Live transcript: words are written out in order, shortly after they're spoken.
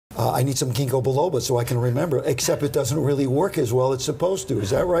I need some Ginkgo Biloba so I can remember, except it doesn't really work as well as it's supposed to. Is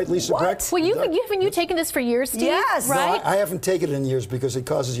that right, Lisa? What? Well, haven't you taken this for years, Steve? Yes. Right? No, I haven't taken it in years because it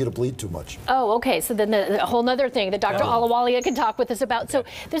causes you to bleed too much. Oh, okay. So then a whole other thing that Dr. Ahluwalia can talk with us about. So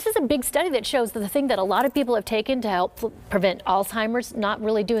this is a big study that shows that the thing that a lot of people have taken to help prevent Alzheimer's not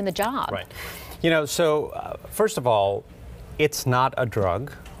really doing the job. Right. You know, so first of all, it's not a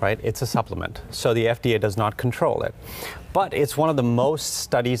drug, right? It's a supplement. So the FDA does not control it. But it's one of the most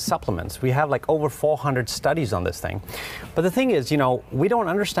studied supplements. We have like over 400 studies on this thing. But the thing is, you know, we don't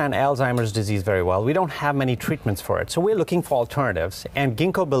understand Alzheimer's disease very well. We don't have many treatments for it. So we're looking for alternatives. And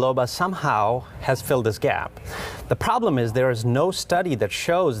Ginkgo Biloba somehow has filled this gap. The problem is there is no study that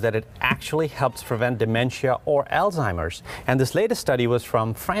shows that it actually helps prevent dementia or Alzheimer's. And this latest study was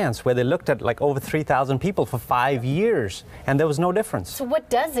from France, where they looked at like over 3,000 people for 5 years, and there was no difference. So what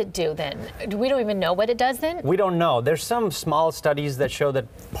does it do then? We don't even know what it does then? We don't know. There's some small studies that show that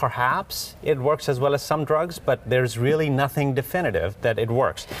perhaps it works as well as some drugs, but there's really nothing definitive that it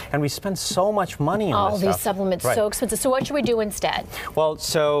works. And we spend so much money on all this these stuff. supplements, Right. so expensive. So what should we do instead? Well,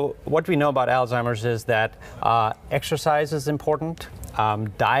 so what we know about Alzheimer's is that exercise is important,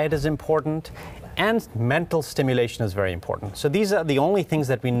 diet is important, and mental stimulation is very important. So these are the only things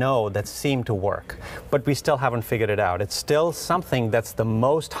that we know that seem to work, but we still haven't figured it out. It's still something that's the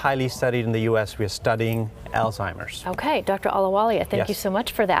most highly studied in the U.S. We're studying Alzheimer's. Okay, Dr. Ahluwalia, thank you so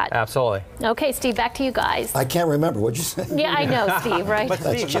much for that. Absolutely. Okay, Steve, back to you guys. I can't remember. What'd you say? Yeah, I know, Steve, right? But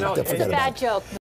Steve, you know, I forgot It's a about bad it. joke.